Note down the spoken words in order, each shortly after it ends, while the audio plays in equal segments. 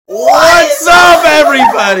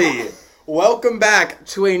everybody! Welcome back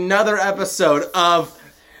to another episode of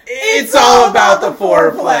It's All About the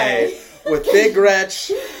Foreplay with Big Gretch,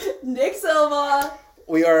 Nick Silva.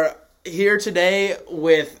 We are here today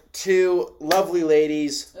with two lovely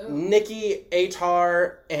ladies, Nikki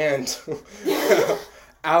Atar and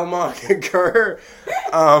Almog and Nikki.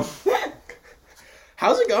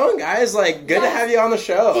 How's it going, guys? Good to have you on the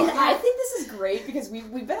show. I think this is great because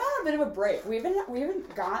we've been on a bit of a break. We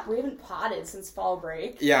haven't podded since fall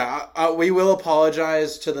break. Yeah, we will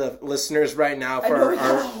apologize to the listeners right now for we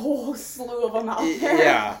got a whole slew of them out there.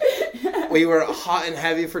 Yeah, we were hot and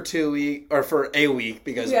heavy for for a week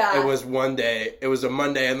because it was one day. It was a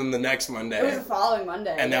Monday and then the next Monday. It was the following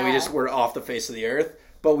Monday, and then we just were off the face of the earth.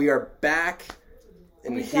 But we are back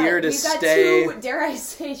and we've here to stay. We've got two, dare I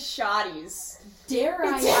say, shotties.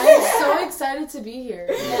 I'm so excited to be here.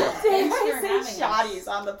 Yeah. Dare I say shotties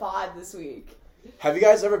on the pod this week. Have you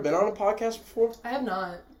guys ever been on a podcast before? I have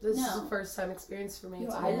not. This is a first time experience for me.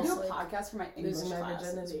 I do a podcast for my English losing my class.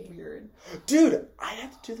 virginity. It's weird. Dude, I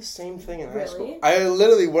had to do the same thing in high school. I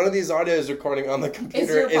literally, one of these audios recording on the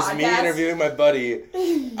computer is me interviewing my buddy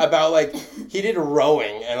about, he did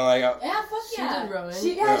rowing, and yeah, fuck yeah. She did rowing.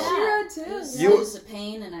 She rowed too. It was a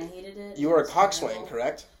pain, and I hated it. You were a coxswain,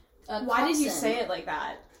 correct? Why did you say it like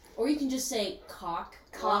that? Or you can just say cock.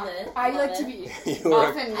 Love it. I like to be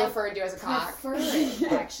often referred to as a cock. I prefer it,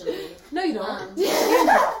 actually. No, you don't.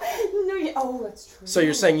 That's true. So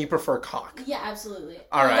you're saying you prefer cock? Yeah, absolutely.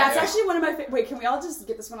 All right. That's actually one of my wait, can we all just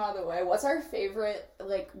get this one out of the way? What's our favorite,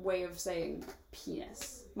 way of saying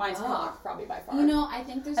penis? Mine's cock, probably by far. I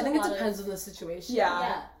think there's I think it depends on the situation.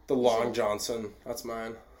 Yeah. The Long Johnson. That's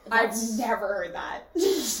mine. I've never heard that.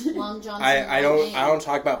 Long Johnson. I don't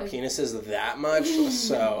talk about penises that much,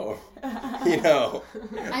 so I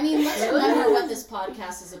mean, let's remember what this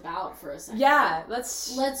podcast is about for a second. Yeah,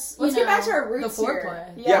 let's get back to our roots. The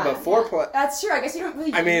foreplay. Here. Yeah, but foreplay. That's true. I guess you don't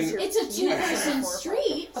really. It's a two-person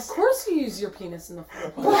street. Of course, you use your penis in the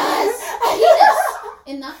foreplay. Yes, penis.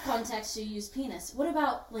 In that context, you use penis. What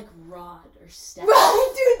about rod or step?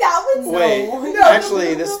 Dude, that one's wait.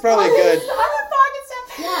 Actually, this is probably good.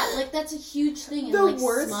 Yeah, that's a huge thing in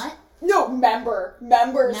smut. No, members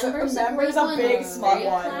a big smut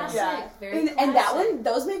one. Classic, yeah, very and that one,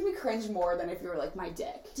 those make me cringe more than if you were my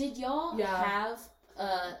dick. Did y'all have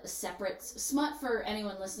a separate smut? For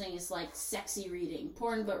anyone listening, is sexy reading,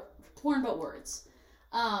 porn but words.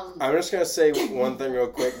 I'm just going to say one thing real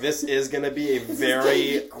quick. This is going to be a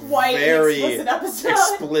very explicit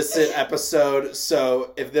episode.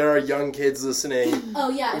 So if there are young kids listening,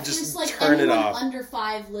 if just there's turn it off. Under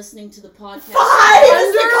 5 listening to the podcast.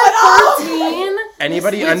 13?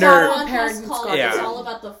 Anybody under It's all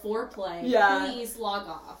about the foreplay. Yeah. Please log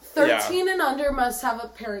off. 13 and under must have a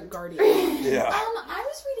parent guardian. Yeah. I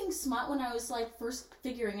was reading smut when I was first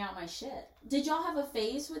figuring out my shit. Did y'all have a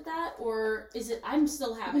phase with that, or is it? I'm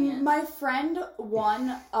still having it. My friend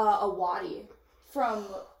won a Waddy from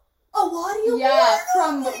Award?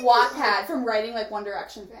 From Wattpad, from writing One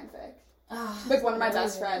Direction fanfic. One of my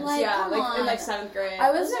best friends. Come on. In 7th grade. I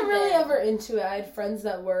wasn't really ever into it. I had friends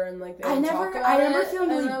that were, and they I would never. talk about I remember it, feeling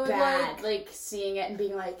really and I would, bad, seeing it and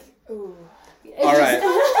being ooh. All right.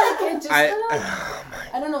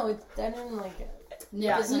 I don't know. I didn't like it.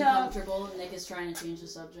 Nick is uncomfortable. Nick is trying to change the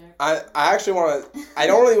subject. I actually want to. I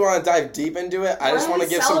don't really want to dive deep into it. I just want to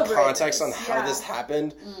give some context on how this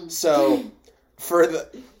happened. So,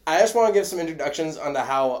 I just want to give some introductions onto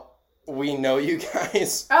how we know you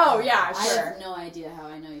guys. Oh yeah, sure. I have no idea how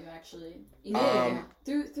I know you actually.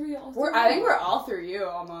 Through y'all. I think we're all through you,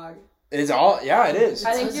 Almog. It's all, it is.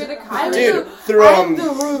 I think you're the kind dude. I'm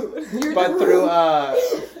the root. But through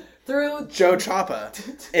Joe Choppa,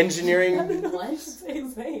 engineering. What? His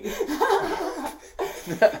name. It's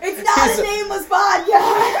not a nameless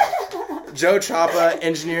podcast. Joe Choppa,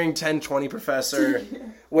 engineering 1020 professor,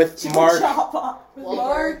 with Mark.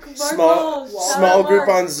 Small group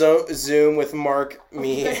on Zoom with Mark,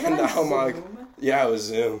 me, and Almog. Yeah, it was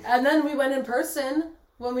Zoom. And then we went in person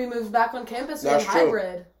when we moved back on campus. We went That's true.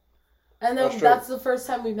 hybrid. And then that's the first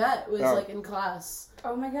time we met, was in class.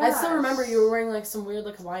 Oh my god. I still remember you were wearing some weird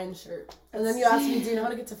Hawaiian shirt. And then you asked me, do you know how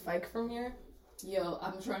to get to Fike from here? Yo,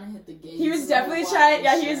 I'm trying to hit the gate. He was definitely trying.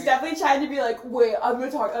 Yeah, he was definitely trying to be wait, I'm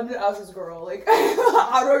gonna ask this girl.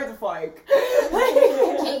 How do I get the Fike?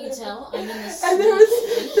 Can't you tell? I'm in this. And there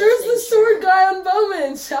was the sword guy on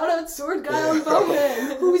Bowman. Shout out sword guy on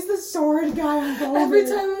Bowman. Who's the sword guy on Bowman? Every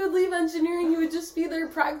time we would leave engineering, he would just be there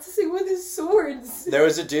practicing with his swords. There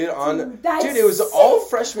was a dude on. Dude, it was all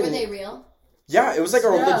freshmen. Were they real? Yeah, it was like a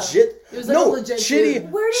legit. It was like a legit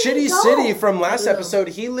Shitty City from last episode.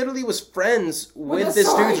 He literally was friends with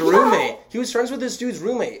this dude's roommate. He was friends with this dude's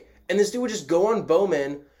roommate, and this dude would just go on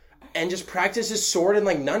Bowman and just practice his sword and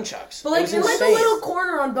like nunchucks. But like it was like a little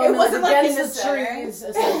corner on Bowman, it wasn't like against the trees,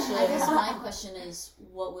 essentially. I guess my question is,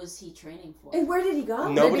 what was he training for? And where did he go?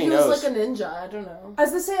 Nobody maybe he knows. was like a ninja. I don't know. I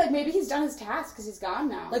was gonna say like maybe he's done his task because he's gone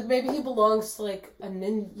now. Like maybe he belongs to like a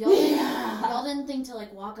ninja. Y'all didn't think to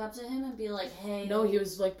like walk up to him and be like, "Hey." No, he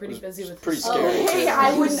was like pretty busy with. Pretty his scary. Hey,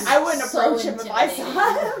 I wouldn't approach him if I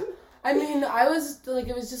saw him. I mean, I was like,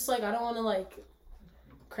 it was just like I don't want to like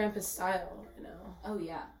cramp his style, you know. Oh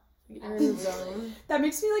yeah. You're in the zone. That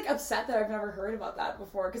makes me like upset that I've never heard about that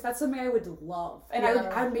before because that's something I would love and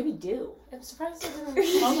I would maybe do. I'm surprised I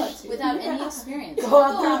didn't tell that to you. Without any experience. Go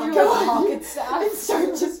out there with your pocket staff and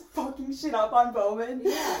start just fucking shit up on Bowman.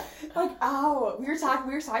 Yeah. Like, ow. We were talking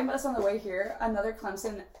about this on the way here. Another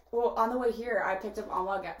Clemson. Well, on the way here, I picked up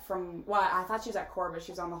Almog from. Well, I thought she was at Core, but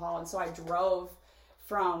she was on the hall, and so I drove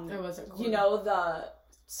from. It wasn't Core. You know the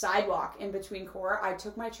sidewalk in between Core. I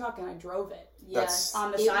took my truck and I drove it. Yes.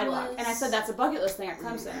 On the sidewalk. And I said that's a bucket list thing at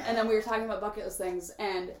Clemson. And then we were talking about bucket list things,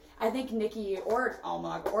 and I think Nikki or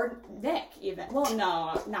Almog or Nick even. Well,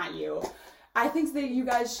 no, not you. I think that you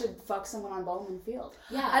guys should fuck someone on Bowman Field.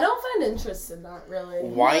 Yeah. I don't find interest in that, really.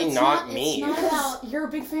 Why not me? It's not about... You're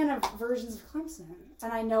a big fan of versions of Clemson.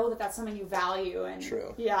 And I know that that's something you value. And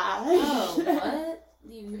True. Yeah. Oh, what?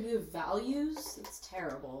 You have values? It's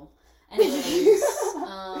terrible. Anyways,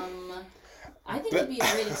 I think it'd be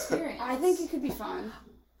a great experience. I think it could be fun.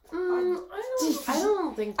 I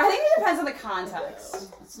don't think. I think it depends on the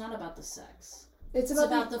context. It's not about the sex. It's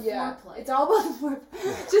about the foreplay. It's all about the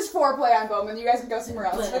foreplay. Just foreplay on Bowman. You guys can go somewhere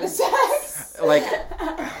else for the sex. Like,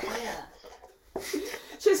 Yeah.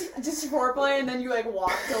 just foreplay, and then you like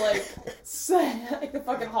walk to like the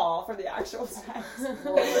fucking hall for the actual sex.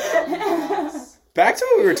 back to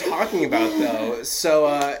what we were talking about though.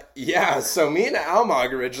 So so me and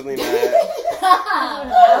Almog originally met.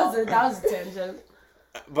 that was a tangent.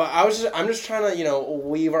 But I'm just trying to,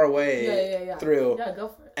 weave our way through. Yeah, go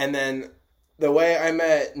for it. And then the way I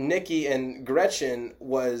met Nikki and Gretchen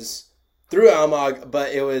was through Almog,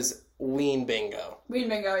 but it was Ween Bingo. Ween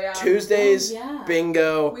Bingo, yeah. Tuesdays,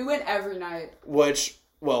 bingo. We went every night. Which,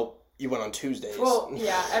 well, you went on Tuesdays. Well,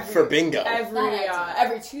 yeah, for bingo.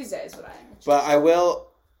 Every Tuesday is what I. But I will.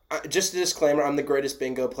 Just a disclaimer: I'm the greatest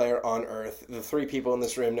bingo player on earth. The 3 people in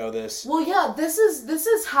this room know this. Well, yeah, this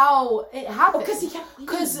is how it happened. Because he kept winning.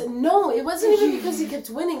 Because no, it wasn't even because he kept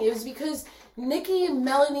winning. It was because Nikki,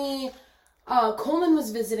 Melanie, Coleman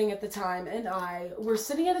was visiting at the time, and I were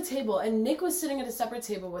sitting at a table, and Nick was sitting at a separate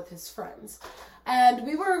table with his friends. And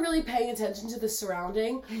we weren't really paying attention to the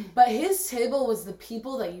surrounding, but his table was the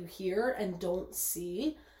people that you hear and don't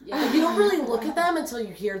see. Yeah. You don't really look at them until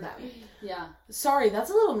you hear them. Yeah. Sorry, that's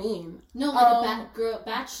a little mean. No, like a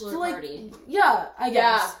bachelor party. Yeah, I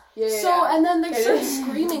guess. Yeah. So, and then they start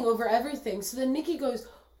screaming over everything. So then Nikki goes,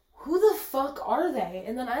 "Who the fuck are they?"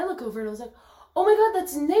 And then I look over and I was like, "Oh my god,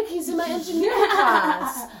 that's Nick. He's in my engineering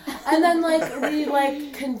class." And then we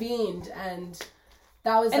convened, and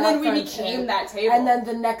that was. And that then we friendship. became that table. And then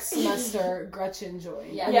the next semester, Gretchen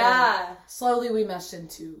joined. Yeah. Slowly we meshed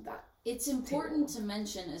into that. It's important to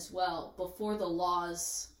mention as well, before the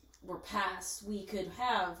laws were passed, we could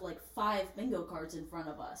have 5 bingo cards in front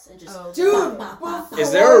of us and just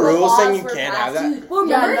Is there a rule saying you can't have that? Dude, well,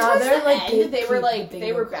 remember they're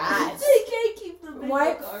they were bad. They can't keep the bingo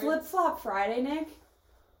Why cards. Flip Flop Friday, Nick?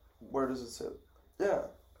 Where does it say? Yeah.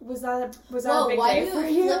 Was that a big why day do for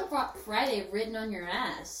you you? Flip Flop Friday written on your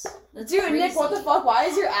ass? That's Dude, crazy. Nick, what the fuck? Why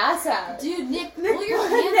is your ass out? Dude, Nick, pull your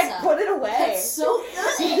pants up. Put it away. That's so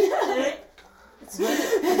funny. It's cute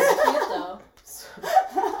though.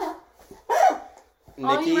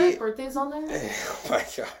 Oh, you Nikki. write birthdays on there? Oh my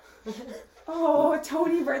god. Oh,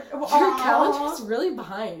 Tony birthday. Your calendar's really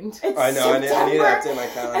behind. I know. I need to update my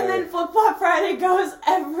calendar. And then Flip Flop Friday goes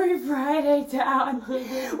every Friday down.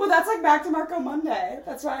 Well, that's like Back to Marco Monday.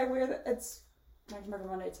 That's why it's Back to Marco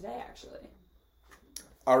Monday today, actually.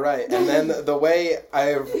 All right, and then the way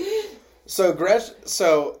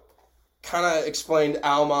kind of explained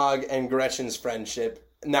Almog and Gretchen's friendship.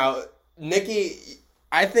 Now, Nikki,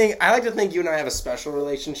 I like to think you and I have a special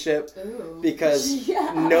relationship. Ooh. Because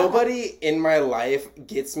nobody in my life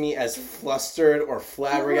gets me as flustered or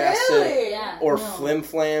flabbergasted or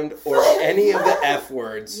flim-flammed or any of the F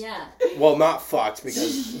words. Yeah. Well, not fucked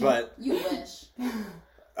but you wish.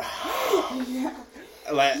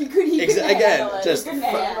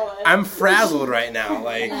 I'm frazzled right now.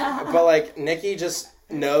 But Nikki just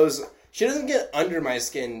knows. She doesn't get under my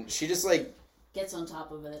skin. She just gets on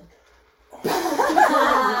top of it.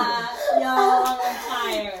 Y'all are on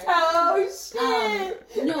fire. Oh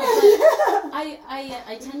shit! No, but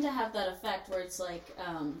I tend to have that effect where it's like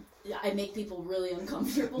I make people really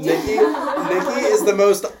uncomfortable. Nikki is the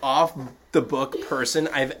most off the book person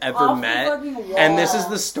I've ever met, and this is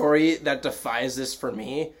the story that defies this for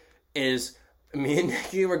me. Is me and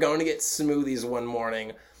Nikki were going to get smoothies one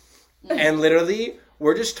morning, and literally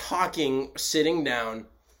we're just talking, sitting down,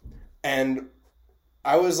 and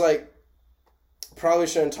I was like, probably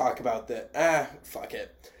shouldn't talk about that. Fuck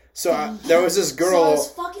it. So there was this girl. So I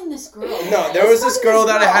was fucking this girl. No, there was this girl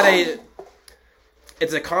that I had a.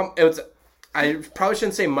 I probably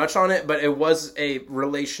shouldn't say much on it, but it was a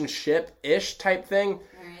relationship-ish type thing.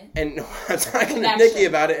 Right. And I was talking to Nikki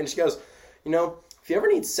about it, and she goes, if you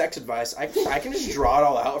ever need sex advice, I can just draw it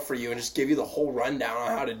all out for you and just give you the whole rundown on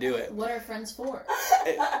how to do it. What are friends for?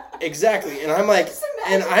 Exactly. And I'm like,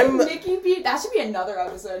 and I'm... Nikki, that should be another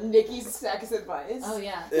episode, Nikki's sex advice. Oh,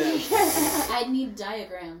 yeah. I'd need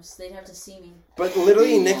diagrams. They'd have to see me. But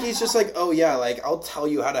literally, Nikki's just like, oh, yeah, like, I'll tell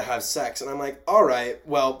you how to have sex. And I'm like, all right,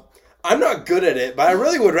 well... I'm not good at it, but I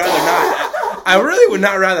really would rather not. I really would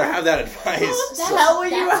not rather have that advice. Tell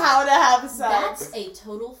you how to have sex. That's a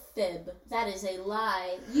total fib. That is a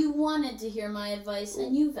lie. You wanted to hear my advice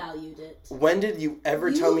and you valued it. When did you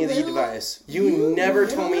ever tell me the advice? You never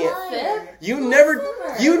told me it. You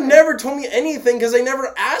never told me anything because I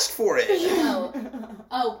never asked for it.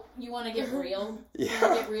 Oh, you want to get real? Yeah. You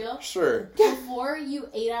want to get real? Sure. Before you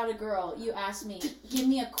ate out a girl, you asked me, give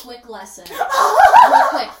me a quick lesson. Real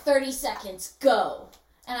quick, 30 seconds, go.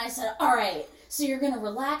 And I said, all right, so you're going to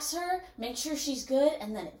relax her, make sure she's good,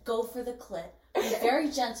 and then go for the clit. Be very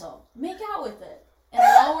gentle. Make out with it. And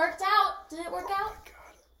it all worked out. Did it work out?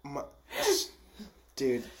 Oh my God.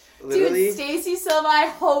 Dude, literally. Dude, Stacy Silva, I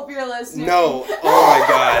hope you're listening. No. Oh my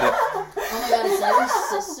God. Oh my God, is that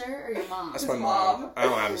your sister or your mom? That's my mom. I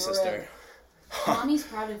don't have a sister. Mommy's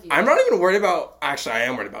proud of you. I'm not even worried about... Actually, I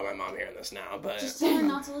am worried about my mom hearing this now, but... Just tell her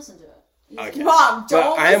not to listen to it. Okay. Mom,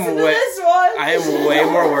 don't listen to this one. I am way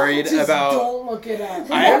more worried about... Don't look it up.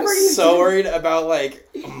 I am so worried about, like,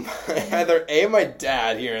 either A, my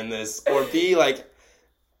dad hearing this, or B, like,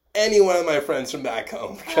 any one of my friends from back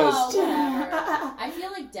home. Because whatever. I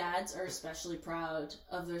feel like dads are especially proud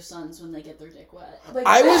of their sons when they get their dick wet. Like,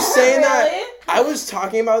 I was saying really? that... I was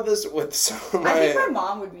talking about this with some of my... I think my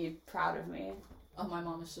mom would be proud of me. Oh, my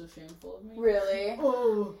mom is so shameful of me. Really?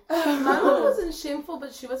 Oh. My mom wasn't shameful,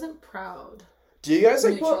 but she wasn't proud. Do you guys,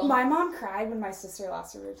 like... Well, my mom cried when my sister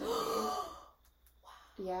lost her virginity.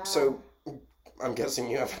 Yeah. So, I'm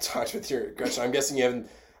guessing you haven't talked with your... Gretchen, I'm guessing you haven't...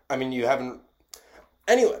 I mean, you haven't...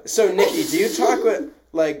 Anyway, so, Nikki, do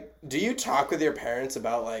you talk with your parents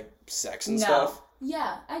about, like, sex and stuff?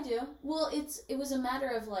 Yeah, I do. Well, it was a matter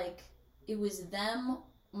of, like, it was them,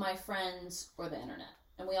 my friends, or the internet.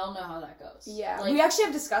 And we all know how that goes. Yeah. Like, we actually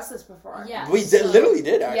have discussed this before. Yeah. We literally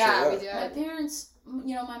did, actually. Yeah, we did. My parents,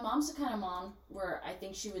 my mom's the kind of mom where I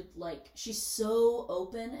think she would, like, she's so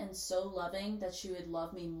open and so loving that she would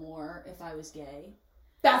love me more if I was gay.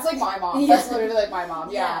 That's like my mom. That's literally like my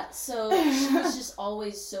mom. Yeah. So she was just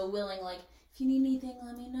always so willing, like, if you need anything,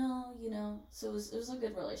 let me know, So it was a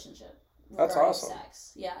good relationship. That's awesome.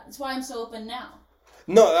 Sex. Yeah. That's why I'm so open now.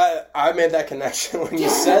 No, I made that connection when you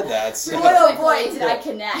said that. So. Boy, oh boy, did I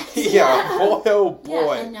connect. Yeah, boy, oh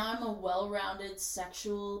boy. Yeah, and now I'm a well-rounded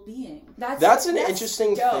sexual being. That's an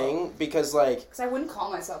interesting thing because, like... Because I wouldn't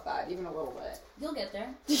call myself that, even a little bit. You'll get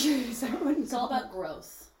there. It's all about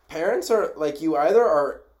growth. Parents are, like, you either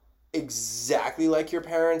are exactly like your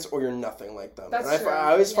parents or you're nothing like them. That's and true.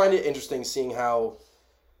 I always find it interesting seeing how...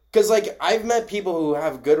 Because, like, I've met people who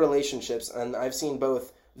have good relationships, and I've seen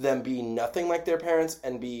both them be nothing like their parents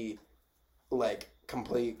and be, like,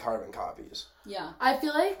 complete carbon copies. Yeah. I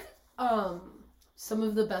feel like some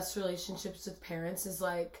of the best relationships with parents is,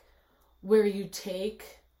 like, where you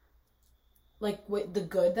take, like, the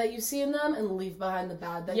good that you see in them and leave behind the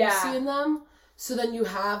bad that you see in them. So then you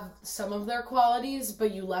have some of their qualities,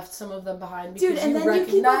 but you left some of them behind because and then you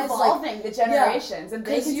keep evolving the generations, and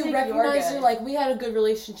because you recognize you're like, we had a good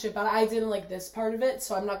relationship, but I didn't like this part of it,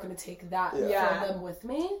 so I'm not going to take that from them with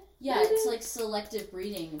me. Yeah, maybe? It's like selective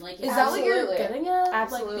breeding. Like, is that what you're getting at?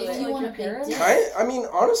 Absolutely. Like, if you want a big dick. I mean,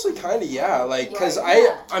 honestly, kind of, yeah. Like, because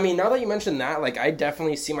I mean, now that you mentioned that, like, I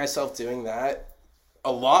definitely see myself doing that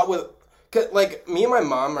a lot with, like, me and my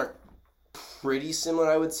mom are pretty similar,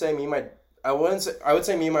 I would say. I would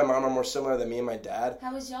say me and my mom are more similar than me and my dad.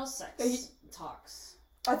 How was y'all sex talks?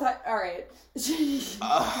 I thought, all right.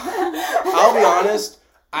 I'll be honest.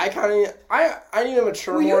 I need to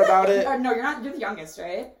mature more about it. No, you're not. You're the youngest,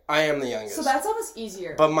 right? I am the youngest. So that's almost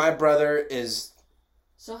easier. But my brother is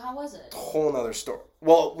So how was it? Whole nother story.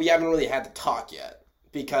 Well, we haven't really had to talk yet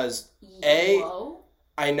because I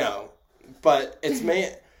know, but it's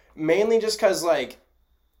mainly just because like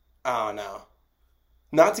I don't know,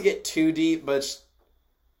 not to get too deep, but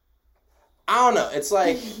I don't know. It's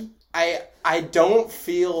like I don't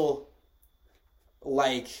feel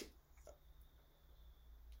like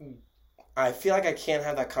I feel like I can't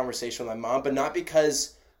have that conversation with my mom, but not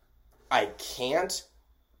because I can't,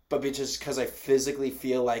 but just because I physically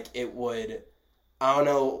feel like it would, I don't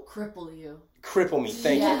know, cripple me.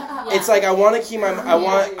 Thank you. Yeah. It's like I want to keep my, I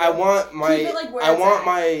want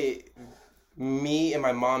my me in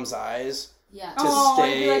my mom's eyes. Yeah. To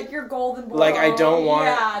stay like your golden boy. Like I don't want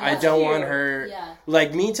cute. her. Yeah.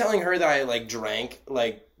 Like me telling her that I like drank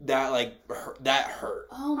like that that hurt.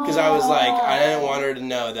 Oh. Because I was like I didn't want her to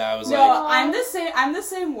know that I was I'm the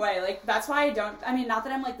same way. Like that's why I don't. I mean, not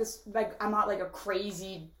that I'm like this. Like I'm not like a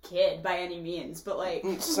crazy kid by any means, but like.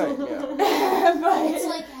 Same, yeah. But, It's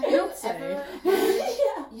like have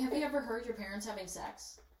you ever heard your parents having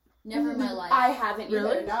sex? Never in my life. I haven't either.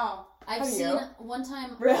 Really? No. I've seen one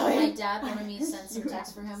time. Really? My dad wanted me to send some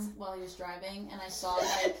text for him while he was driving, and I saw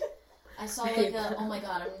like a oh my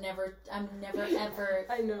god, I'm never ever.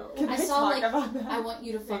 I know. I saw like I want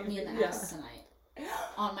you to fuck me in the ass tonight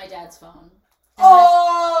on my dad's phone. And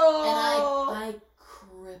I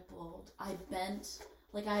crippled. I bent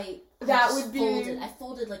like I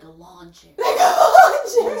folded like a lawn chair.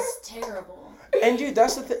 It was terrible. And dude,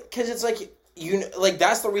 that's the thing, because it's like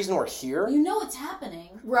that's the reason we're here. You know it's happening.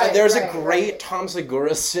 Right. There's a great Tom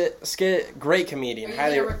Segura skit, great comedian. Are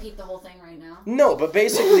you gonna repeat the whole thing right now? No, but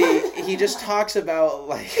basically he just talks about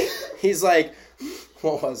like he's like,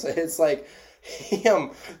 what was it? It's like he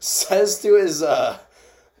says to his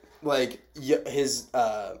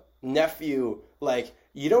nephew like,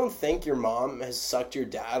 you don't think your mom has sucked your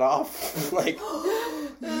dad off? Like,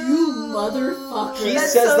 you motherfucker. He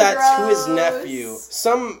says that to his nephew.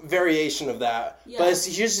 Some variation of that. Yeah. But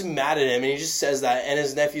he's just mad at him and he just says that and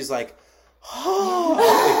his nephew's like,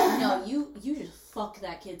 oh. No, you just fuck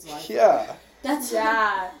that kid's life. Yeah. That's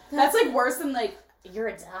like worse than like, you're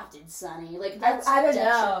adopted, Sonny. Like, that's I don't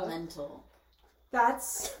detrimental. know.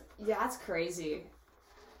 That's crazy.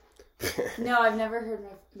 No, I've never heard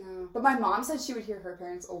but my mom said she would hear her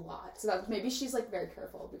parents a lot, so that maybe she's like very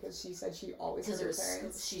careful because she said she always heard her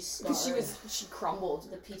parents. She crumbled.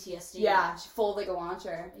 The PTSD. Yeah, she folded like a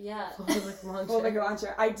launcher. Yeah, folded like a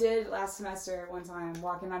launcher. I did last semester one time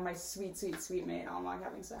walking on my sweet mate Almog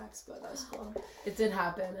having sex, but that was cool. It did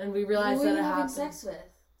happen, and we realized that it happened. Who were you having sex with?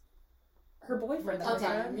 Her boyfriend.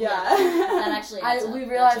 Okay. Yeah. That actually. We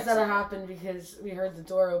realized that it happened because we heard the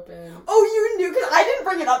door open. Oh, you knew? Because I didn't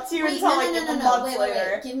bring it up to you until months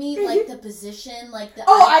later. Give me like the position, like the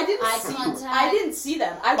eye contact. I didn't see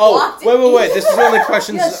them. I walked in. Wait. This is one of the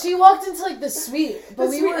questions. Yeah, she walked into like the suite, but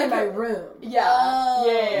we were in my room. Yeah.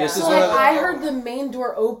 Yeah. This is so like, I heard the main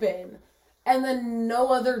door open, and then no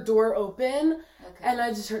other door open, and I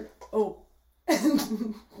just heard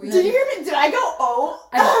Did you hear me? Did I go, oh?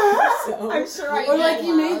 I think so. I'm sure I did. Or like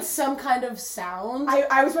you made some kind of sound.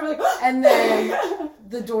 I was probably like, and then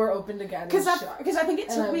the door opened again. Because I think it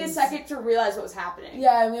took me a second to realize what was happening.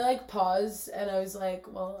 Yeah, and we like paused, and I was like,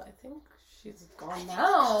 well, I think she's gone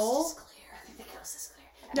now. I think the coast is clear.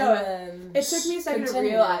 No, it took me a second to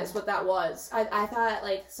realize what that was. I thought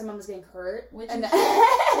like someone was getting hurt. What'd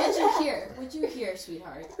you hear,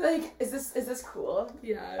 sweetheart? Like, is this cool?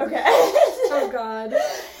 Yeah. Okay. Oh God.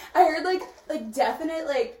 I heard like definite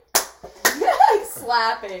like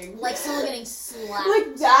slapping. Like someone getting slapped.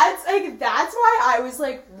 Like that's why I was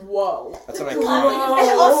like, whoa. That's what I call it.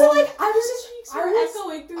 And also like I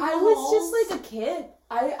was just like a kid.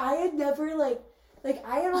 I had never like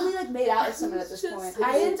I had only like made out with someone at this point.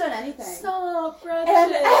 I hadn't done anything. Stop, Brad.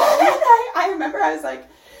 And I remember I was like,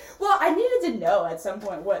 well, I needed to know at some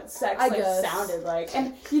point what sex sounded like.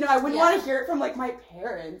 And, I wouldn't want to hear it from, like, my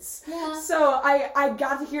parents. Yeah. So I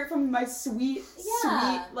got to hear it from my sweet,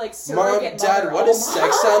 like, surrogate Mom, Dad, mother. what does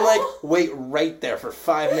sex sound like? Wait right there for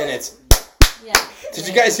 5 minutes. Yeah. Did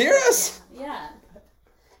you guys hear us? Yeah.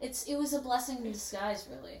 It was a blessing in disguise,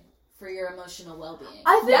 really, for your emotional well-being.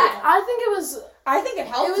 I think it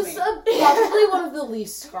helped me. It was probably one of the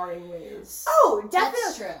least scarring ways. Oh, definitely.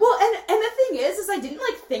 That's true. Well, and the thing is I didn't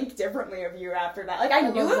like think differently of you after that. Like I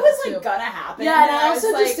knew it was like gonna happen. Yeah, and I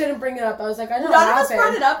also just didn't bring it up. I was like, I know none of us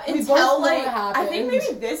brought it up until like I think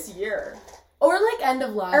maybe this year or like end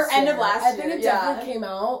of last year. I think it definitely came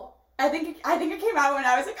out. I think it came out when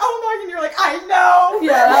I was like, oh my, and you're like, I know.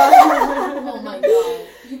 Yeah. Oh my god.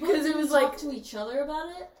 Because it was talk to each other about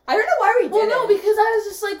it. I don't know why we did it. Well, no, because I was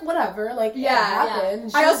just like, whatever, like, it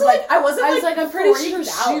happened. Yeah. I also like, I was like, I'm pretty sure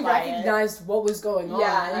freaked out she by recognized what was going on.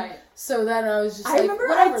 Yeah, right. So then I was just I like, remember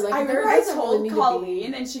whatever. I told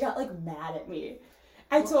Colleen, and she got like mad at me.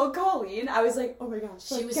 I told Colleen, I was like, oh my gosh.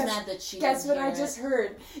 She was mad that she guess didn't what hear I just it.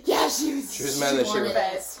 heard? Yeah, she was mad that she wanted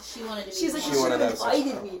was it. She wanted to be She's like, She you should wanted have that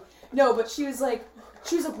invited me. No, but she was like,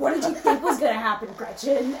 what did you think was gonna happen,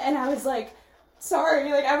 Gretchen? And I was like,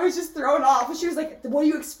 sorry, like, I was just thrown off. And she was like, what do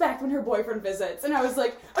you expect when her boyfriend visits? And I was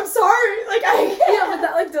like, I'm sorry, like, Yeah, but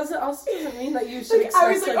that, like, doesn't mean that you should like, expect,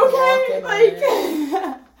 I was like,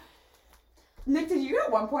 okay, Nick, did you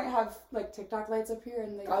at one point have, like, TikTok lights up here?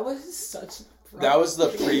 And they... That was such... That was the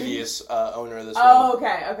previous owner of this room. Oh,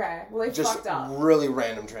 okay. Well, they Just fucked up. really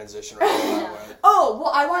random transition right now. Oh,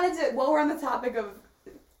 well, I wanted to, while we're on the topic of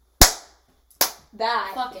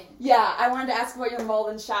that. Fucking. Yeah, I wanted to ask about your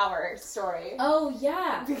Malden shower story. Oh,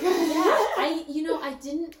 yeah. Because I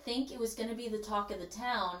didn't think it was going to be the talk of the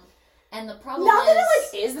town. And the problem Not is... that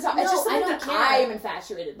it, like, is the topic. No, it's just I something don't that care. I'm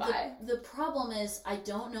infatuated by. The problem is, I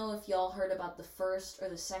don't know if y'all heard about the first or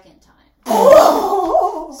the second time.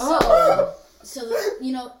 So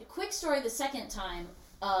quick story the second time.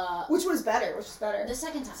 Which was better? The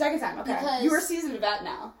second time. Second time, okay. Because you were a seasoned vet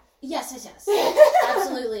now. Yes.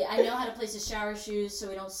 Absolutely. I know how to place the shower shoes so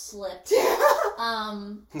we don't slip.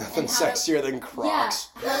 Nothing sexier than Crocs.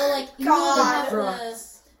 Yeah, how to, like, God.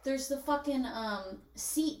 There's the fucking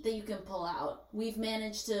seat that you can pull out. We've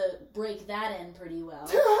managed to break that in pretty well.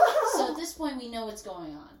 So at this point, we know what's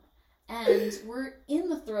going on. And we're in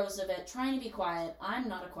the throes of it, trying to be quiet. I'm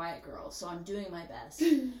not a quiet girl, so I'm doing my best.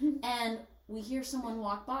 And we hear someone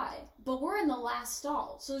walk by. But we're in the last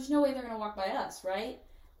stall, so there's no way they're going to walk by us, right?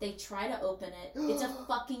 They try to open it. It's a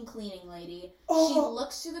fucking cleaning lady. She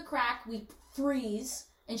looks through the crack, we freeze,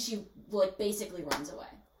 and she, like, basically runs away.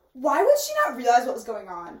 Why would she not realize what was going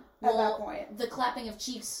on at that point? The clapping of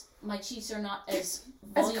cheeks, my cheeks are not as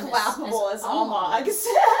As voluminous clappable as Almog's. Almog's.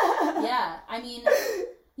 Yeah, I mean,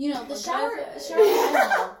 the shower, I don't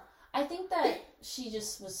know. I think that she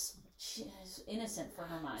was innocent for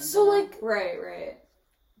her mind. So, like... Right.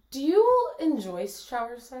 Do you enjoy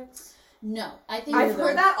shower sex? No, I think... I've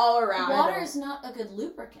heard that all around. Water is not a good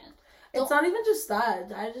lubricant. It's not even just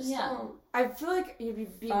that. I just don't... I feel like you'd be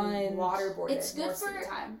being waterboarded. It's good most for... of the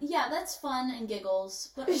time. Yeah, that's fun and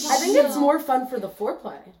giggles. But I think it's more fun for the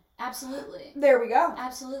foreplay. Absolutely. There we go.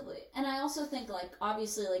 Absolutely. And I also think, like,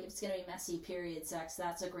 obviously, like, if it's going to be messy period sex,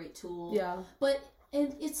 that's a great tool. Yeah. But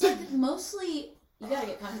it's, like, mostly, you got to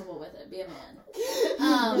get comfortable with it. Be a man.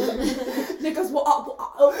 Nick goes,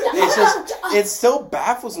 It's just, it still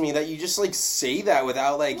baffles me that you just, like, say that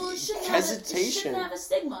without, like, hesitation. It shouldn't have a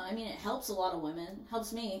stigma. I mean, it helps a lot of women.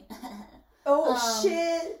 Helps me.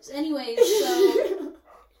 Shit. Anyway, so...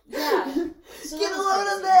 Yeah. So Get a load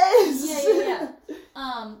of this!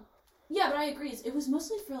 Yeah. Yeah, but I agree. It was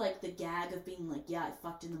mostly for, like, the gag of being like, yeah, I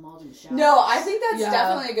fucked in the Malden shower. No, I think that's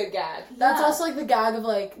definitely a good gag. That's also, like, the gag of,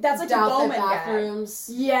 like, that's like the Bowman Bowman bathrooms.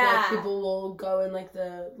 Gag. Yeah. Like, people will go in, like,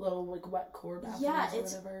 the little, like, wet core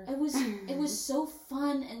bathrooms or whatever. It was so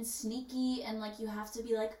fun and sneaky, and, like, you have to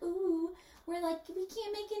be like, ooh, we're like, we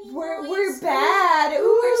can't make any noise. We're bad.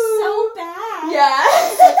 Ooh, we're so bad.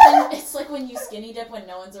 Yeah. It's like when you skinny dip when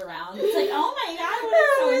no one's around. It's like, oh my god,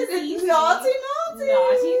 what is so naughty.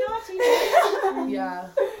 Yeah,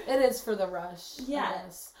 it is for the rush. Yeah.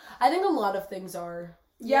 I think a lot of things are.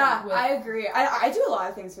 Yeah, I agree. I do a lot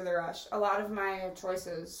of things for the rush. A lot of my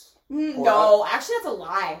choices. No, actually that's a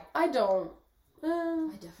lie. I don't. I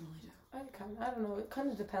definitely do. I don't know. It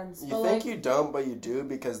kind of depends. You think you don't, but you do,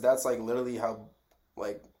 because that's, like, literally how,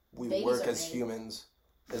 like, we Babies work are as made. humans.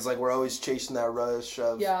 It's like we're always chasing that rush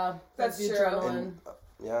of... Yeah, that's the true. adrenaline.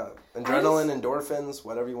 Adrenaline, endorphins,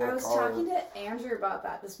 whatever you want to call it. I was talking to Andrew about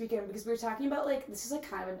that this weekend, because we were talking about, like, this is, like,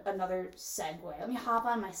 kind of another segue. Let me hop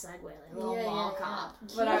on my segue, like a little mall cop.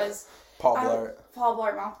 But I was... Paul Blart. Paul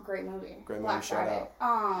Blart, great movie. Great Black movie, shout Friday.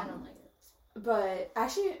 out. I don't like it. But,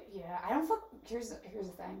 actually, yeah, I don't fuck... Here's the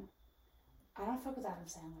thing. I don't fuck with Adam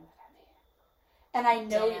Sandler that heavy. And I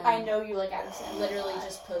know you like Adam Sandler. Literally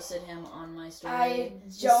just posted him on my story. I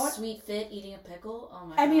Just don't... Sweet fit eating a pickle. Oh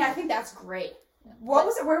my god. I mean, I think that's great. What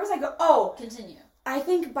was it? Where was I go? Oh, continue. I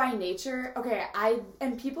think by nature, okay,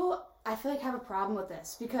 people, I feel like have a problem with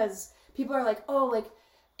this, because people are like, oh, like,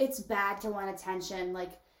 it's bad to want attention,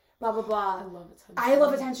 like, blah, blah, blah. I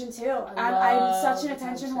love attention too. I'm such an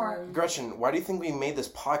attention whore. Gretchen, why do you think we made this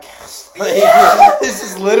podcast? Like, this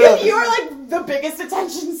is literally... You are, like, the biggest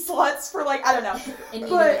attention sluts for, like, I don't know. In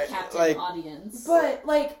need of a captive audience. But,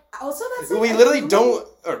 like, Also, that's we literally don't.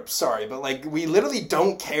 Or sorry, but like we literally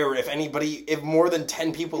don't care if more than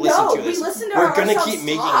 10 people listen to this. We listen to We're gonna keep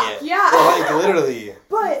making it. Yeah, like literally.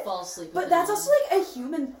 But fall asleep. But that's also like a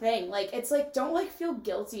human thing. Like it's like don't like feel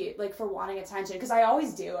guilty like for wanting attention because I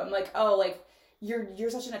always do. I'm like like. You're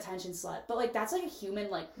such an attention slut, but like that's like a human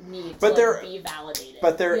like need to be validated.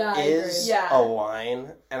 But there is a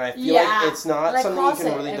line, and I feel like it's not something you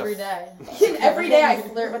can really every day. Every day I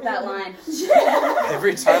flirt with that line.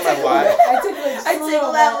 Every time I lie, I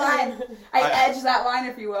tickle that line. I edge that line,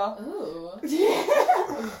 if you will.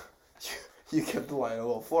 Ooh. You give the line a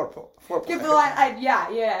little foreplay. Give the line,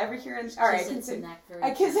 every here and all right. I kiss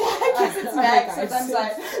its neck. Sometimes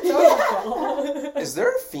I. Is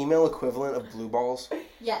there a female equivalent of blue balls?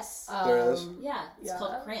 Yes. There is. Yeah, it's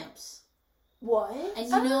called cramps. What?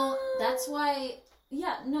 And that's why.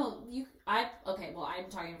 Yeah, no, I'm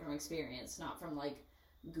talking from experience, not from like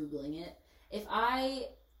Googling it.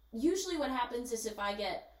 Usually what happens is if I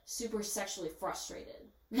get super sexually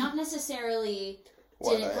frustrated, not necessarily.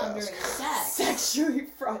 Didn't come during sex. Sexually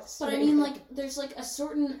frustrated. But I mean, like, there's like a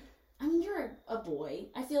certain. I mean, you're a boy.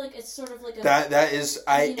 I feel like it's sort of like a. That is.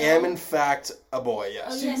 I am in fact a boy. Yes.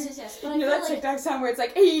 Oh yes. But I feel feel that TikTok sound where it's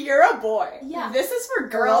like, "Hey, you're a boy. Yeah. This is for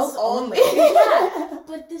girls only." Yeah,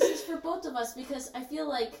 but this is for both of us because I feel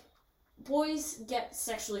like boys get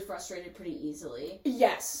sexually frustrated pretty easily.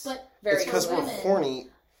 Yes, but it's because we're horny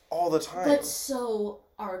all the time. But so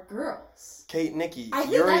are girls. Kate, Nikki,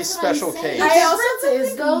 you're a special case. I also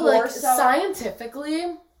think though, like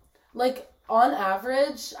scientifically, like on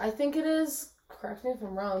average, I think it is. Correct me if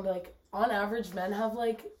I'm wrong. But like on average, men have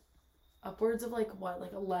like upwards of like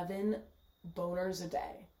 11 boners a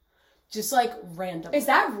day, just like random. Is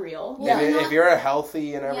that real? Well, if you're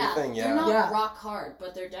healthy and everything, they're not rock hard,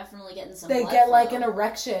 but they're definitely getting some. They get like an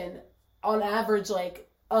erection on average, like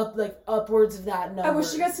upwards of that number. I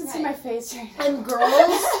wish you guys could see my face right now. And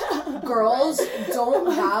girls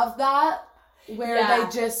don't have that where they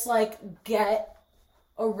just like get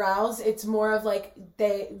aroused. It's more of like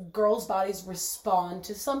girls' bodies respond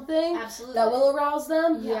to something that will arouse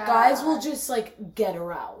them. Yeah. Guys will just like get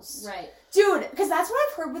aroused. Right. Dude, because that's what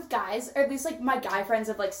I've heard with guys, or at least like my guy friends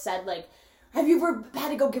have like said like, have you ever had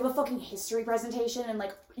to go give a fucking history presentation and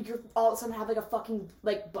like you're all of a sudden have like a fucking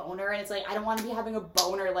like boner and it's like I don't want to be having a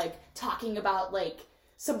boner like talking about like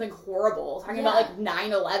something horrible, talking about like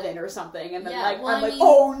 9/11 or something and then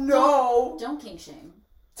oh no. Don't kink shame.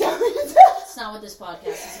 That's not what this podcast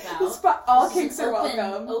is about. All kinks are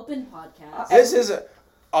welcome. Open podcast. This is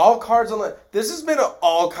all cards on the. This has been an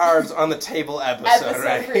all cards on the table episode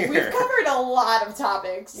right here. We've covered a lot of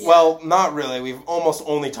topics. Yeah. Well, not really. We've almost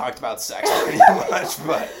only talked about sex pretty much,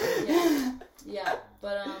 but. Yeah,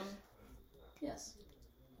 but yes.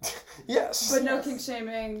 Yes. But no kink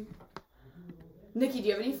shaming. Nikki, do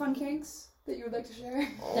you have any fun kinks that you would like to share?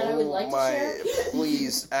 That I would like to share?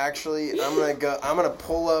 Please, actually, I'm gonna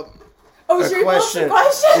pull up a question.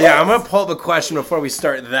 Yeah, I'm gonna pull up a question before we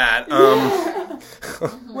start that.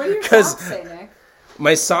 What do your socks say, Nick?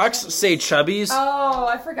 My socks say chubbies. Oh,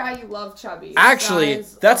 I forgot you love chubbies. Actually,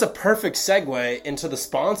 that's a perfect segue into the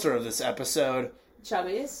sponsor of this episode.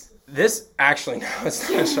 Chubbies? This, actually, no, it's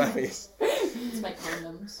not chubbies. It's my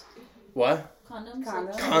condoms. What?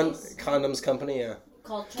 Condoms? Condoms company, yeah.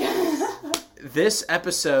 Called chubbies. This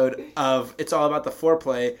episode of It's All About the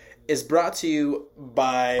Foreplay is brought to you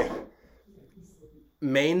by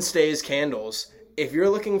Mainstays Candles. If you're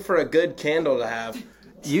looking for a good candle to have,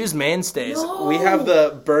 use Mainstays. No. We have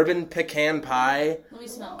the bourbon pecan pie. Let me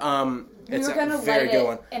smell. It's we were gonna very light good it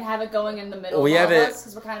one. And have it going in the middle of us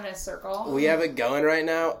because we're kind of in a circle. We have it going right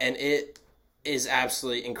now, and it is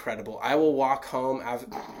absolutely incredible. I will walk home.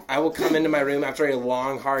 I will come into my room after a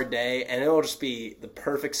long, hard day, and it will just be the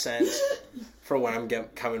perfect scent for when I'm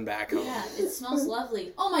coming back home. Yeah, it smells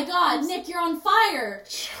lovely. Oh my God, Nick, you're on fire!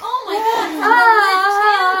 Oh my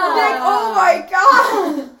God! Nick, oh my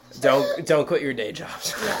God! Don't quit your day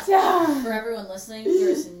jobs. Yeah. For everyone listening, there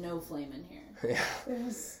is no flame in here.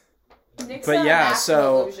 Yeah. But yeah,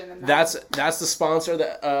 so that's the sponsor of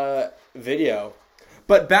the video.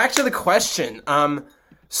 But back to the question.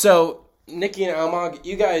 So Nikki and Almog,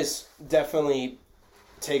 you guys definitely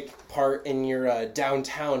take part in your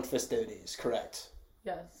downtown festivities, correct?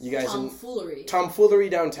 Yes. You guys tomfoolery. Tomfoolery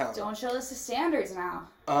downtown. Don't show us the standards now.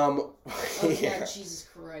 Oh yeah, Jesus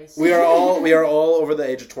Christ. We are all over the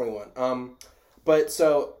age of 21. But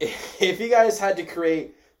so if you guys had to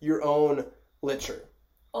create your own literature.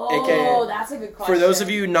 Oh, that's a good question. For those of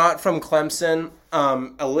you not from Clemson,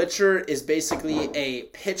 a liquor is basically a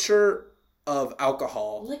pitcher of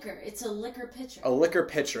alcohol. Liquor. It's a liquor pitcher. A liquor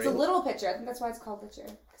pitcher. It's a little pitcher. I think that's why it's called liquor.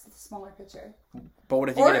 It's a smaller pitcher. But what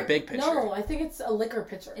if you get a big pitcher? No, I think it's a liquor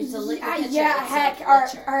pitcher. It's a liquor pitcher. Yeah, heck. All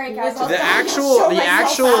right, guys. The actual. Wrong.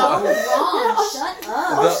 Shut up.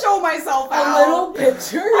 I'll show myself out. A little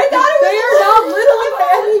pitcher? I thought it was. They are not little by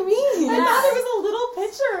any means. I thought it was a little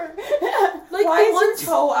pitcher. Like Why the is ones,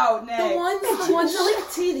 your toe out, Nick? the ones that like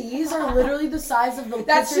TDs are literally the size of the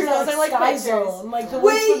That's pitchers true. Those at are like Sky pitchers. Zone. Like the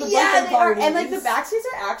ones for Wait, the yeah, birthday they are. parties. And like the backseats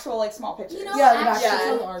are actual like small pitchers. You know, Yeah, the actually,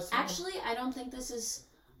 backseats are small. actually, I don't think this is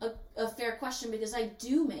a fair question because I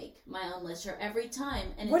do make my own litter every time,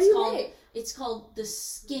 and What it's do you called make? it's called the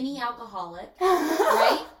Skinny Alcoholic,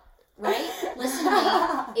 right? Listen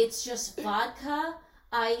to me. It's just vodka,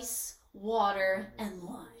 ice, water, and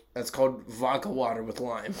lime. That's called vodka water with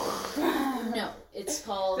lime. No, it's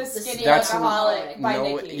called The Skinny That's- Alcoholic by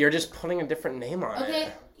No, Nikki. you're just putting a different name on Okay,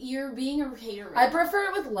 it. you're being a hater. I prefer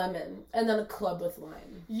it with lemon and then a club with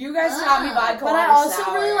lime. You guys taught me vodka But water I also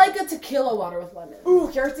sour. really like a tequila water with lemon. Ooh,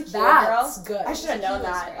 here's tequila, That's girl. good. I should have known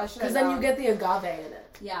Tequila's that. great. I should Because have then known. you get the agave in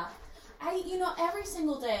it. Yeah. Every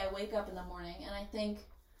single day I wake up in the morning and I think,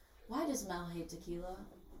 why does Mel hate tequila?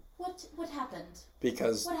 What happened?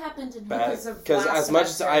 Because What happened in her? bad. Because of Because last as much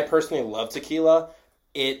as semester. I personally love tequila,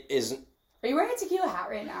 it is. Are you wearing a tequila hat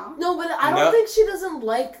right now? No, but I No. don't think she doesn't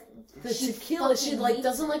like the She tequila. She fucking like hates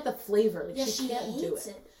doesn't it. like the flavor. Like Yeah, she can't do hates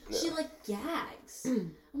it. She like gags.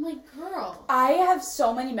 I'm like, girl. I have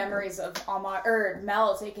so many memories of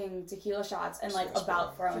Mel taking tequila shots and like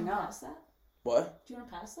about Do you throwing want to up. pass that? What? Do you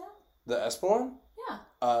want to pass that? The Espolon? Yeah.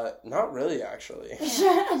 Not really, actually.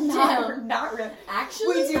 Not really.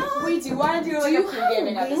 Actually, We do want to do like Do a you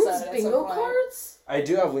pre-gaming have episode. Wings at bingo some point. cards? I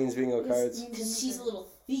do have Lean's bingo cards. because she's a little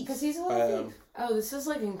thief. Because he's a I little am. thief. Oh, this is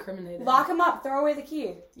like incriminating. Lock him up. Throw away the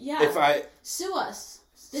key. Yeah. If I, Sue us.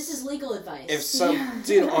 This is legal advice. if some,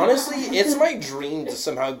 dude, honestly, it's my dream to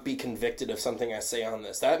somehow be convicted of something I say on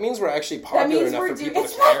this. That means we're actually That popular means enough we're for doing. people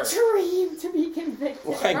It's to care. my dream to be convicted.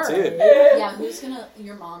 Like, dude. yeah,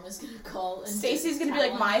 your mom is gonna call and Stacy's gonna be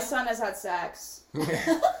like, my son has had sex. My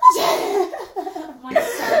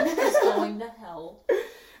son is going to hell.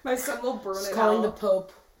 My son will burn Just in calling hell. the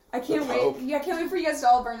Pope. I can't The wait. Pope. Yeah, I can't wait for you guys to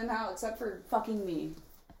all burn in hell, except for fucking me.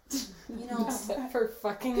 You know, Except for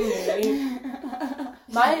fucking me.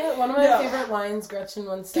 One of my No. favorite lines Gretchen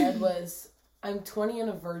once said was, "I'm 20 and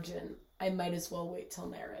a virgin. I might as well wait till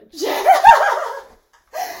marriage."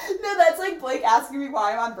 No, that's like Blake asking me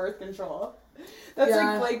why I'm on birth control. That's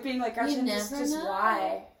Yeah. like Blake being like, Gretchen, You just never know.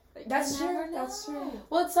 why? That's You true. never That's know. true.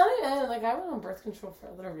 Well, it's not even like I went on birth control for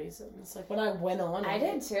other reasons. Like when I went on, I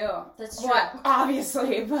did too. That's true. What?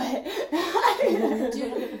 Obviously, but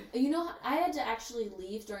Dude, you know, I had to actually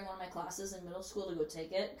leave during one of my classes in middle school to go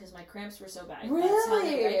take it because my cramps were so bad. That's how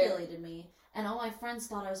they Really? regulated me. And all my friends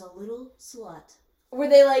thought I was a little slut. were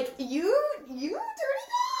they like, you dirty You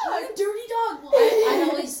dog? dirty dog! Well, I'd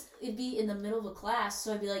always it'd be in the middle of a class,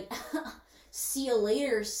 so I'd be like, see you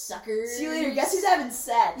later, suckers. See you later. Guess who's having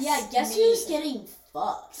sex? Yeah, guess Me. who's getting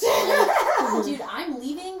fucked? Like, dude, I'm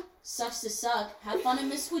leaving. Sucks to suck. Have fun at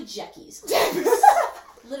Miss Wojcicki's.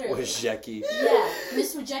 Literally. Wojcicki. Yeah,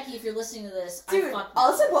 Miss Wojcicki, if you're listening to this, I Dude, fucked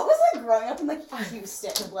also, them. what was like growing up in like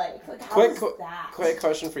Houston? Like how Quick, was that? quick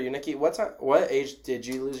question for you, Nikki. What age did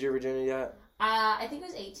you lose your virginity at? I think it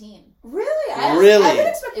was 18. Really? Really? I would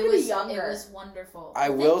expect It you to was be younger. It was wonderful. I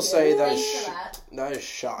Thank will you. say that Thanks is for that. that is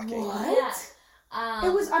shocking. What? Yeah.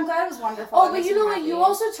 I'm glad it was wonderful. Oh, It but makes you me know what? happy. You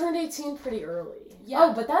also turned 18 pretty early. Yeah.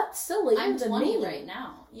 Oh, but that's still later I'm than 20 me. right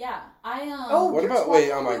now. Yeah. Oh, What you're about- 20?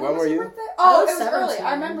 wait, I'm like, Wait, when was were your you? birthday? Oh, I it was was early. 17.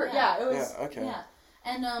 I remember. Yeah, it was. Yeah. Okay. Yeah.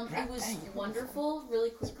 And it was wonderful. Really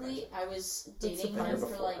quickly, I was dating him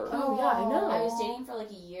surprising. for like. Oh, yeah, I know. I was dating for like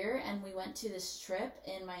a year, and we went to this trip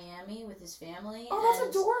in Miami with his family. Oh, that's and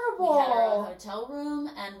adorable. We had our own hotel room,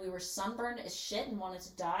 and we were sunburned as shit and wanted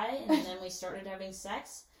to die. And then we started having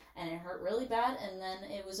sex, and it hurt really bad. And then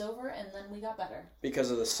it was over, and then we got better. Because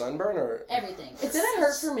of the sunburn, or Everything. It didn't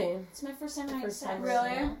hurt for me. It's my first time having first sex. time.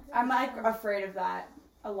 Really? you know? I'm like afraid of that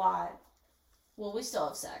a lot. Well, we still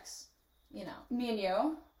have sex. You know. Me and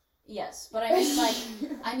you. Yes, but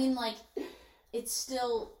I mean like, it's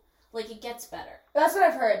still like it gets better. That's what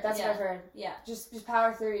I've heard. That's Yeah. what I've heard. Yeah. Just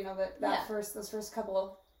power through. You know that Yeah. those first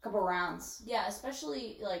couple rounds. Yeah,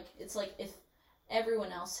 especially like it's like if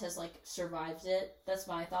everyone else has like survived it. That's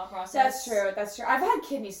my thought process. That's true. That's true. I've had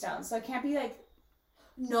kidney stones, so I can't be like.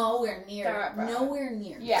 Nowhere near. Right. Nowhere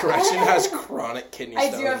near. Yeah. Gretchen has chronic kidney I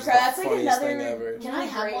stones. do have It's that's the like funniest another thing ever. Can I really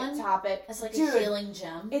have great one? topic. As like Dude, a healing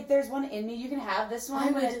gem. if there's one in me, you can have this one I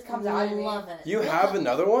when would it comes out of me. love it. You have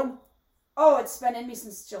another one? Oh, it's been in me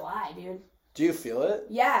since July, dude. Do you feel it?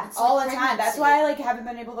 Yeah, It's all like the time. That's pregnancy. why I like haven't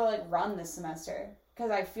been able to like run this semester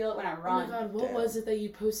because I feel it when I run. Oh my god, what was it that you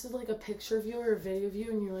posted, like, a picture of you or a video of you,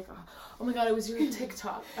 and you're like, oh my god, it was your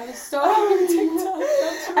TikTok. I was stalking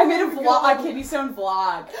TikTok. I made a vlog, a Kidney Stone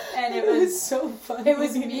vlog, and it was so funny. It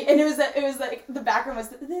was me, and it was like the background was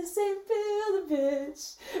this ain't Bill the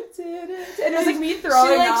bitch, and it was like me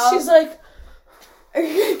throwing up. She's like,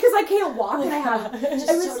 because I can't walk, and I have just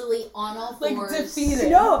totally on all fours, like defeated.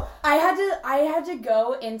 No, I had to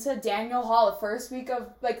go into Daniel Hall the first week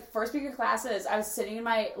of classes. I was sitting in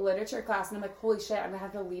my literature class, and I'm like, holy shit, I'm gonna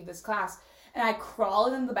have to leave this class. And I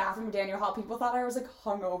crawled into the bathroom of Daniel Hall. People thought I was like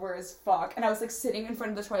hungover as fuck, and I was like sitting in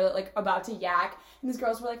front of the toilet, like about to yak. And these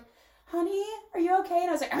girls were like, "Honey, are you okay?" And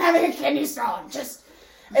I was like, "I'm having a kidney stone. Just,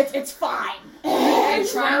 it's fine." I'm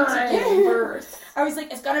trying to give birth. I was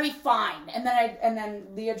like, "It's gonna be fine." And then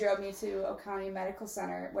Leah drove me to Oak County Medical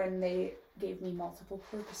Center when they gave me multiple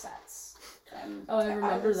Percocets. And I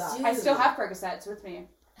remember that. I still have Percocets with me.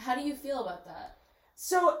 How do you feel about that?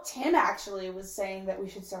 So Tim actually was saying that we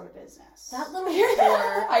should start a business. That little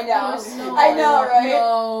whore. I know, right?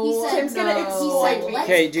 No, he said, Tim's gonna exploit me.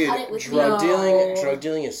 Okay, dude, drug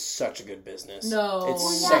dealing is such a good business. No. It's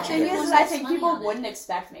The such a thing good is, business. I think people wouldn't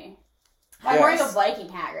expect me. I'm wearing a Viking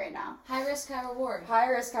hat right now. High risk, high reward. High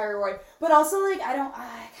risk, high reward. But also, like, I kind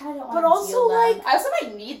of don't want to But also, like, I also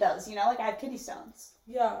might need those, you know? Like, I have kidney stones.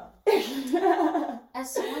 Yeah.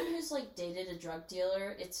 As someone who's, like, dated a drug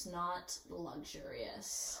dealer, it's not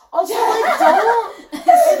luxurious. Also, like, don't,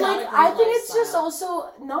 and, like, I think it's lifestyle. just also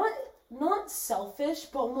not selfish,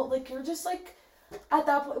 but, like, you're just, like, at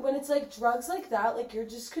that point, when it's, like, drugs like that, like, you're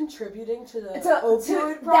just contributing to the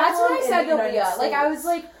opioid problem. That's what I said in the to United Leah. Like, I States. was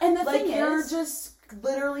like, and the like, thing you're is, just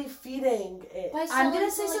literally feeding it. I'm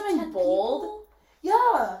gonna say something bold.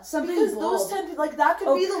 Yeah, Something because bold. those 10 people, like, that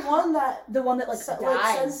could be the one that like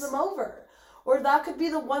sends them over, or that could be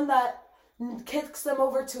the one that kicks them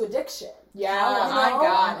over to addiction. Yeah, You on know?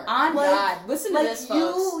 God, on Like- God. Listen to Like, this,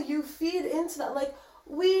 folks. you feed into that, like,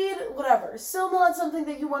 weed, whatever, still not something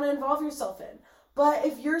that you want to involve yourself in. But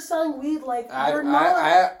if you're selling weed, like, you're not.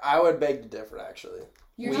 I would beg to differ, actually.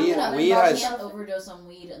 You're Weed not weed gonna has- can't overdose on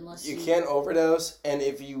weed unless You can't overdose, and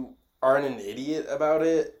if you aren't an idiot about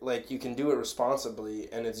it, like, you can do it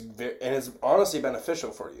responsibly, and it's honestly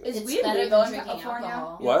beneficial for you. It's weed better legal than in drinking California?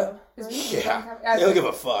 alcohol. What? Is weed legal in Yeah. California? They don't give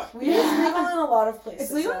a fuck. Weed is legal in a lot of places.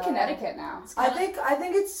 It's legal in now. Connecticut now. I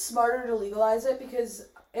think it's smarter to legalize it because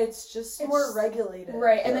it's just more regulated.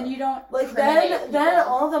 Right, and then you don't Like, criminate then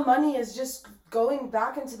people. all the money is just going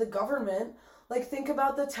back into the government. Like, think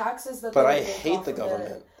about the taxes that But they I make hate off the of it.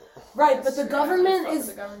 government. Right, but the true. government Fuck is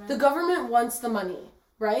the government. the government wants the money,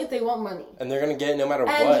 right? They want money. And they're gonna get it no matter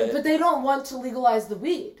And what. but they don't want to legalize the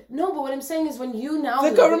weed. No, but what I'm saying is when you now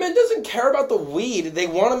The government doesn't care about the weed. They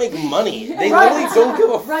want to make money. They Right. literally don't give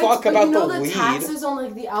a right, fuck but about you know the weed. taxes on,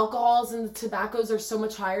 like, the alcohols and the tobaccos are so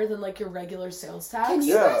much higher than, like, your regular sales tax. Can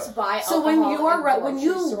you Yeah. guys buy So alcohol when you are in when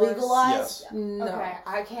you grocery stores? legalize, Yes. no. Okay,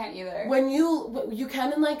 I can't either. When you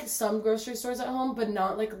can in, like, some grocery stores at home, but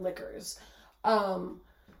not, like, liquors.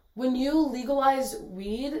 When you legalize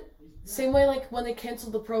weed, same way, like, when they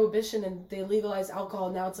canceled the prohibition and they legalized alcohol,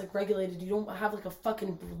 now it's, like, regulated. You don't have, like, a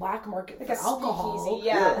fucking black market Like for a alcohol. speakeasy,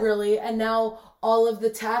 yeah. Really. And now all of the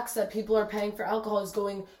tax that people are paying for alcohol is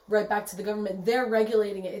going right back to the government. They're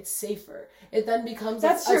regulating it. It's safer. It then becomes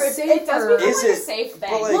That's a true. safer... It does become Is like a it- safe thing.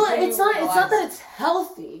 but, like- Well, when it's you not realize- that it's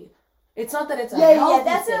healthy. It's not that it's a Yeah, healthy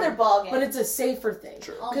that's thing, another ballgame. but it's a safer thing.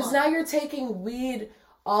 True. Because now you're taking weed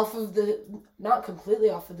off of not completely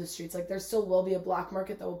off of the streets. Like, there still will be a black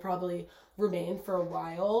market that will probably remain for a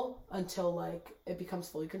while until, like, it becomes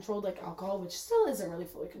fully controlled, like alcohol, which still isn't really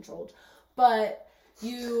fully controlled. But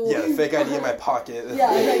you... Yeah, the fake ID in my pocket.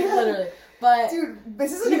 Yeah, like, literally. But Dude,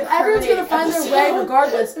 this is everyone's gonna find their way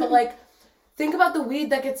regardless, but, like, think about the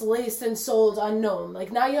weed that gets laced and sold unknown.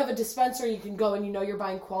 Like, now you have a dispensary you can go and you know you're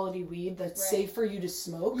buying quality weed that's safe for you to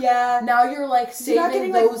smoke. Yeah. Now you're, like, You're not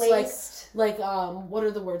saving getting, those, like, what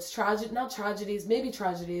are the words? Not tragedies, maybe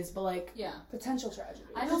tragedies, but, like... Yeah. Potential tragedy.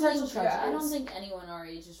 I don't Potential think I don't tragedies. think anyone our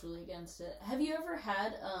age is really against it. Have you ever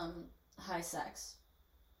had high sex?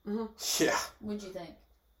 Yeah, What'd you think?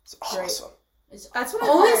 it's awesome. That's what I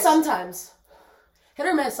Only heard. sometimes. Hit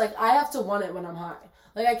or miss. Like, I have to want it when I'm high.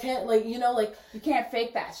 Like, I can't, like, you know, like... You can't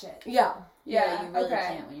fake that shit. Yeah. Yeah, you really okay.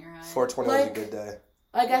 can't when you're high. 420 Like- was a good day.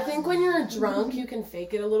 Like, I think when you're drunk, you can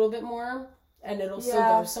fake it a little bit more, and it'll still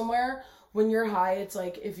Yeah. go somewhere. When you're high, it's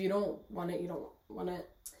like, if you don't want it, you don't want it.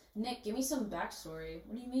 Nick, give me some backstory.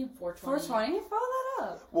 What do you mean 420? 420? Follow that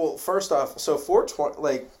up. Well, first off, so 420,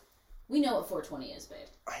 like, We know what 420 is, babe.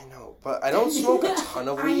 I know, but I don't smoke a ton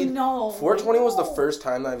of I weed. know. 420 was the first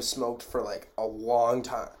time I've smoked for, like, a long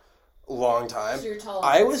time. So you're tall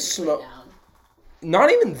I enough was to put it smoke. down.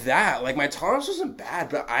 not even that. Like, my tolerance wasn't bad,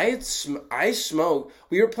 but I smoked.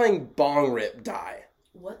 We were playing bong rip die.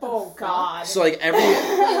 What the fuck? God. So, like, every...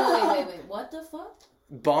 Wait. What the fuck?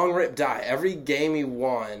 Bong rip die. Every game you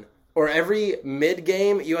won, or every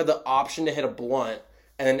mid-game, you had the option to hit a blunt,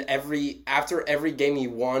 and then after every game you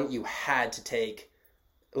won, you had to take,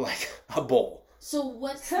 like, a bowl. So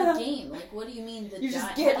what's the game? Like, what do you mean you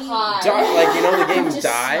just get high? Like, you know the game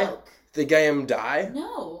Die? Smoke. The game Die?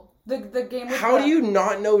 No. The game with How do you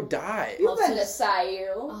not know Die? You've been to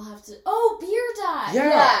SIU. I'll have to... Oh, beer die!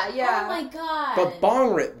 Yeah. Oh my god. But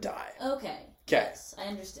bong rip Die. Okay. Okay. Yes, I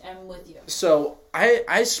understand. I'm with you. So,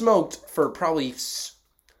 I smoked for probably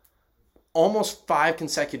almost 5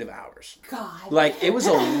 consecutive hours. God. Like, it was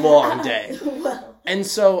a long day. Well. And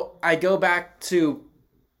so, I go back to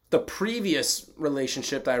the previous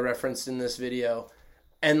relationship that I referenced in this video,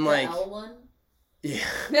 and like... The L one? Yeah.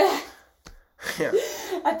 Yeah.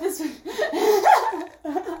 At this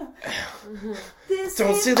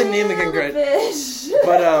Don't say the name again, Greg.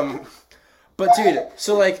 But dude,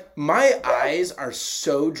 so like my eyes are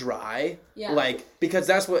so dry, like because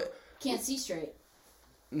that's what Can't see straight.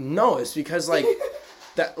 No, it's because like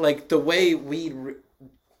that like the way weed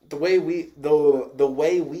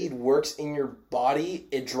works in your body,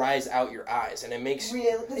 it dries out your eyes and it makes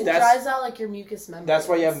it dries out like your mucous membrane. That's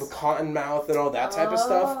why you have cotton mouth and all that type of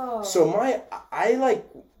stuff. So I like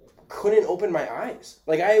couldn't open my eyes.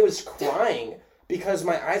 Like I was crying because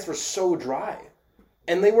my eyes were so dry.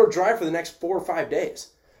 And they were dry for the next 4 or 5 days.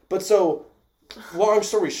 But so, long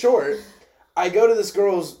story short, I go to this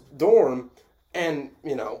girl's dorm and,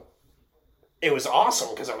 you know, it was awesome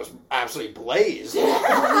because I was absolutely blazed. We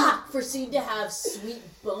proceeded to have sweet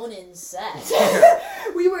bone-in sex.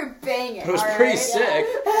 We were banging. It was pretty sick.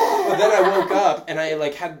 But then I woke up and I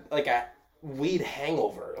like had like a weed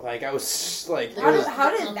hangover. Like I was like... How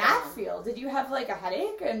did that feel? Did you have like a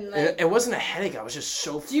headache? And like... It wasn't a headache. I was just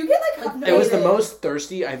so... Do you get like... It was the most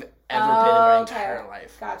thirsty I've ever been in my entire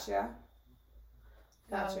life. Gotcha.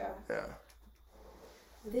 Yeah.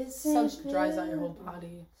 Such dries out your whole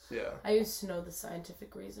body. Yeah. I used to know the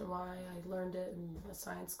scientific reason why. I learned it in a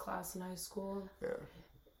science class in high school. Yeah.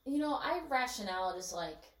 You know, I have rationale just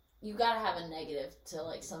like, you gotta have a negative to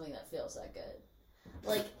like something that feels that good.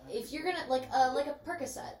 Like, if you're gonna, like a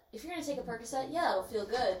Percocet. If you're gonna take a Percocet, yeah, it'll feel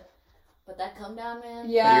good. But that come down, man?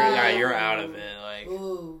 Yeah. You're out of it. Like,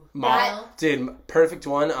 ooh. Dude, perfect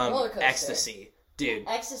one. Ecstasy. Dude.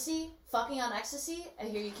 Ecstasy? Fucking on ecstasy? I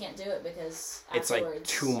hear you can't do it because it's like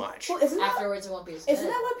too much. Well, afterwards it won't be as good. Isn't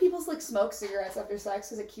that why people like smoke cigarettes after sex?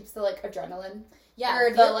 Because it keeps the like adrenaline? Yeah.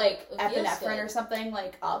 Or the like epinephrine or something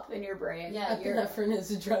like up in your brain. Yeah. Epinephrine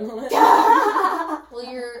is adrenaline.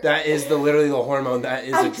 Well, that is literally the hormone that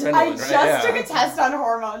is adrenaline, I right? just took a test on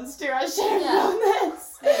hormones too. I should have known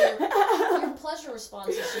this. Your pleasure response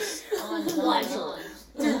is just on pleasure.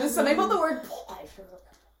 Dude, there's something about the word pleasure.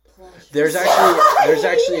 There's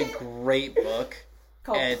actually a great book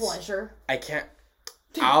called Pleasure. I can't.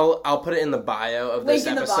 I'll put it in the bio of this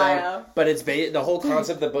Link in episode. The bio. But it's the whole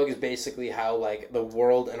concept of the book is basically how like the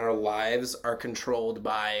world and our lives are controlled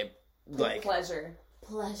by like pleasure.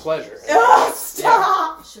 Oh,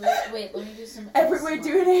 stop! Yeah. Wait, let me do some. We're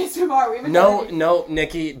doing ASMR. No,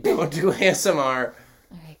 Nikki, don't do ASMR.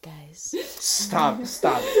 Alright, guys. Stop it.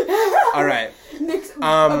 Alright. Nick's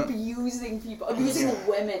abusing people, abusing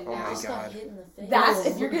women now. Oh my god. That's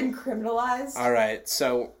if you're getting criminalized. Alright,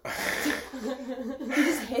 so... You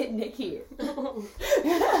just hit Nikki.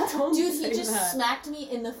 Dude, he just smacked me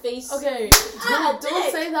in the face. Okay,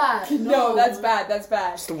 don't say that. No, that's bad.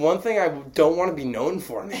 It's the one thing I don't want to be known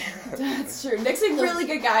for, man. That's true. Nick's a really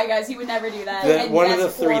good guy, guys. He would never do that. One of the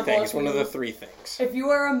three things. If you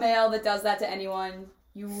are a male that does that to anyone,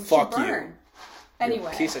 you Fuck should burn. You. Anyway.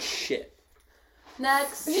 You're a piece of shit.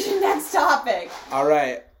 Next topic.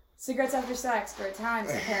 Alright. Cigarettes after sex, great times,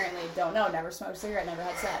 apparently. Don't know, never smoked a cigarette, never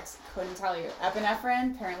had sex. Couldn't tell you.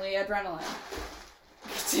 Epinephrine, apparently adrenaline.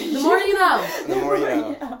 The more you know. The more you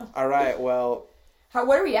know. Alright, well...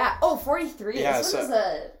 What are we at? Oh, 43. Yeah, this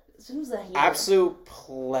was a heater. Absolute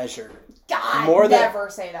pleasure. God, never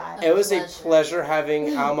say that. It was a pleasure having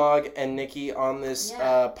Almog and Nikki on this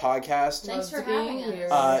podcast. Thanks for having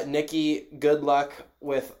us. Nikki, good luck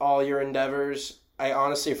with all your endeavors. I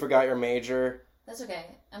honestly forgot your major. That's okay.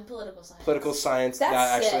 I'm political science. Political science.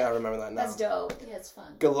 That's sick. I remember that now. That's dope. Yeah, it's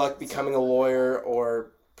fun. Good luck becoming a lawyer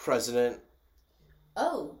or president.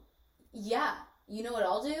 Oh, yeah. You know what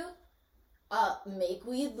I'll do? Make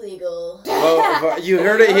weed legal. You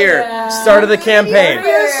heard it here. Yeah. Start of the campaign.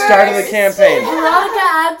 Veronica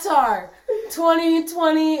Attar,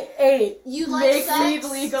 2028. You like sex? Weed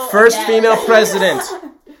legal. First female president.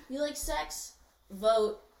 You like sex?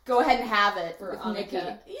 vote. Go ahead and have it For with Nikki.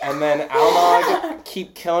 Annika. And then Almog,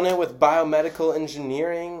 keep killing it with biomedical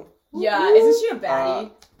engineering. Yeah, isn't she a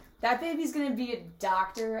baddie? That baby's gonna be a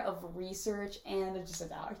doctor of research and just a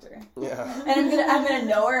doctor. Yeah. And I'm gonna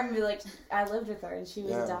know her and be like, I lived with her and she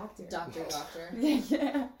was a doctor. Doctor.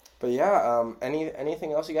 Yeah. But yeah,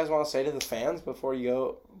 anything else you guys want to say to the fans before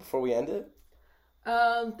we end it?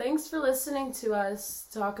 Thanks for listening to us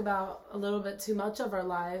talk about a little bit too much of our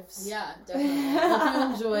lives. Yeah, definitely. Hope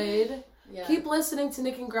you enjoyed. Yeah. Keep listening to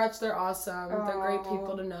Nick and Gretch. They're awesome. They're great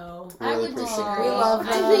people to know. Really I would appreciate say, it. We love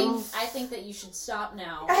them. I think that you should stop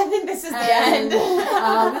now. I think this is the And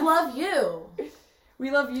end. we love you.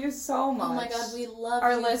 We love you so much. Oh my god, we love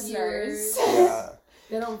our you, listeners. viewers. Yeah,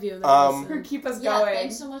 They don't view them. Who keep us Yeah, going.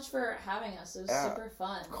 thanks so much for having us. It was super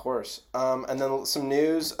fun. of course. And then some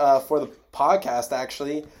news for the podcast,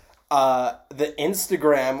 actually. The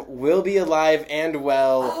Instagram will be alive and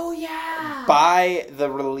well Oh yeah. by the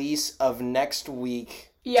release of next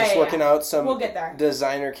week. Just working out some We'll get there.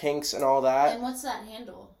 designer kinks and all that. And what's that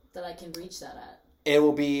handle that I can reach that at? It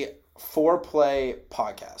will be Foreplay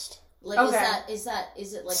Podcast. Like, Okay. is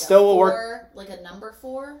it like Still a will 4, work. like a number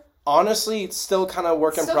 4? Honestly, it's still kind of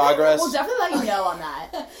work in So progress. We'll definitely let you know on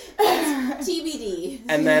that. TBD.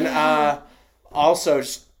 And then also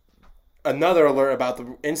just another alert about the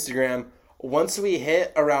Instagram. Once we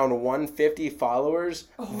hit around 150 followers,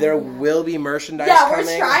 there will be merchandise coming.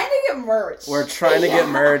 We're trying to get merch. We're trying to get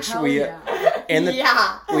merch. Hell We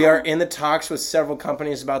yeah. we are in the talks with several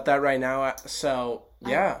companies about that right now. So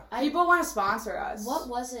yeah, People want to sponsor us. What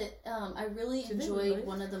was it? I really they enjoyed really?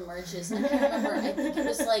 one of the merches. I can't remember. I think it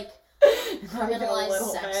was like criminalized little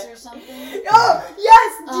sex bit. or something. Oh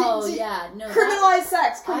yes. Oh yeah, no. Criminalized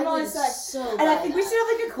sex. I Criminalized was sex. so And I bad think at we that. should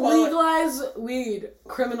have like a quote. Legalize weed.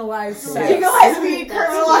 Criminalize sex. Legalize weed. That's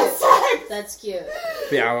Criminalized sex. That's cute.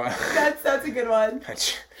 yeah. That's a good one.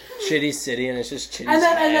 Shitty city, and it's just Chitty's And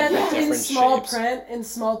head with then in different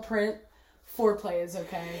small print, foreplay is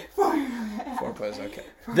okay. Foreplay is okay.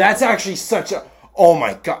 That's actually such a. Oh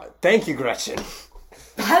my god! Thank you, Gretchen.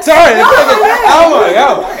 That's Sorry,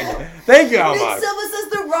 Almog. Thank you, Almog. Silva says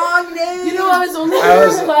the wrong name. You know, I was only going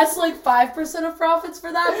to request like 5% of profits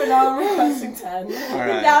for that, but now I'm requesting 10. All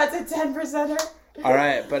right. Now it's a 10%er. All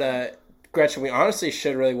right, but Gretchen, we honestly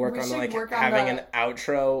should really work We on should like work on having the- an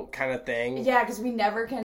outro kind of thing. Yeah, because we never can